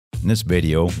In this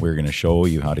video, we're going to show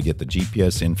you how to get the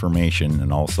GPS information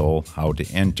and also how to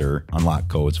enter unlock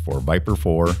codes for Viper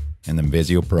 4 and the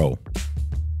Envizio Pro.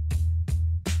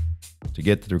 To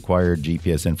get the required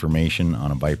GPS information on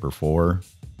a Viper 4,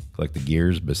 click the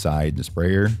gears beside the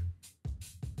sprayer,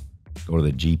 go to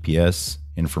the GPS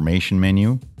information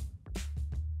menu,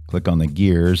 click on the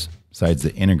gears besides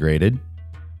the integrated,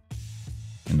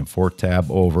 and the fourth tab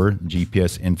over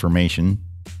GPS information.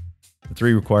 The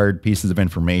three required pieces of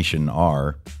information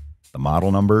are the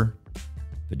model number,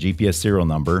 the GPS serial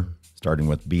number, starting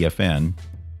with BFN,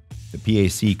 the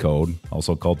PAC code,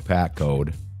 also called PAC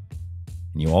code,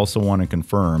 and you also want to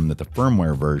confirm that the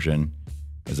firmware version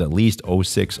is at least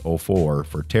 0604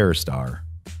 for TerraStar.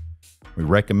 We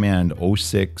recommend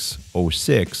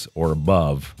 0606 or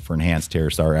above for enhanced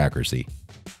TerraStar accuracy.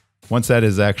 Once that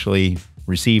is actually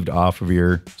received off of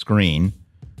your screen,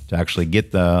 to actually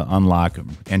get the unlock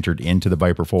entered into the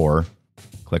Viper 4,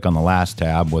 click on the last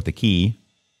tab with the key,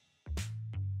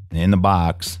 and in the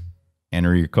box,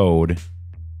 enter your code, and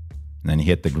then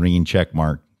hit the green check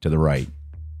mark to the right.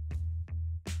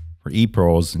 For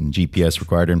ePros and GPS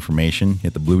required information,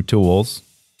 hit the blue tools.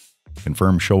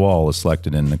 Confirm Show All is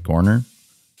selected in the corner.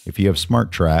 If you have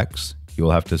Smart Tracks, you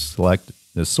will have to select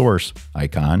the source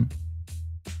icon.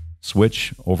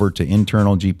 Switch over to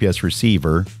internal GPS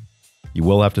receiver. You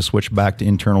will have to switch back to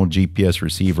internal GPS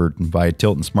receiver via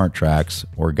Tilt and Smart Tracks,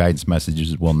 or guidance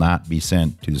messages will not be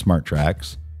sent to the Smart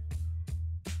Tracks.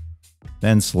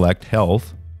 Then select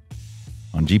Health.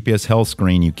 On GPS Health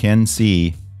screen, you can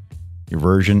see your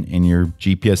version and your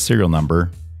GPS serial number,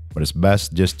 but it's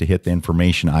best just to hit the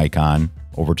information icon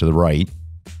over to the right.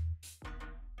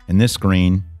 In this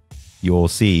screen, you will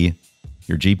see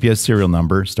your GPS serial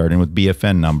number, starting with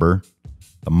BFN number,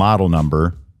 the model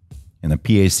number, and the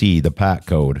PAC, the PAC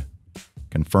code.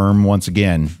 Confirm once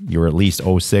again you're at least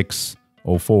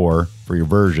 0604 for your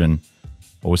version.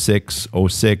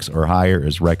 0606 or higher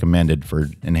is recommended for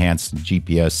enhanced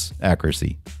GPS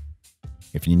accuracy.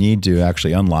 If you need to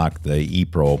actually unlock the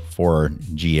ePro for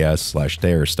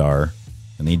GS/TerraStar,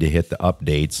 you'll need to hit the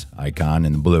updates icon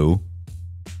in the blue.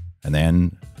 And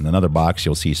then in another box,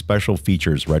 you'll see special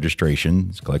features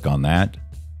registration. Click on that.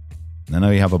 And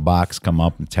then you have a box come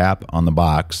up and tap on the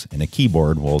box, and a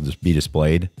keyboard will just be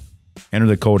displayed. Enter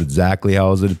the code exactly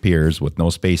how it appears with no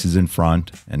spaces in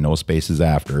front and no spaces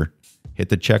after. Hit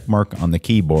the check mark on the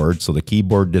keyboard so the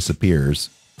keyboard disappears.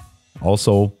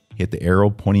 Also, hit the arrow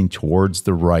pointing towards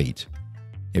the right.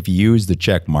 If you use the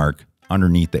check mark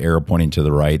underneath the arrow pointing to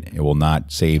the right, it will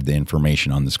not save the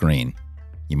information on the screen.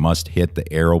 You must hit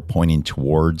the arrow pointing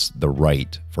towards the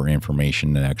right for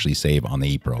information to actually save on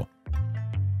the ePro.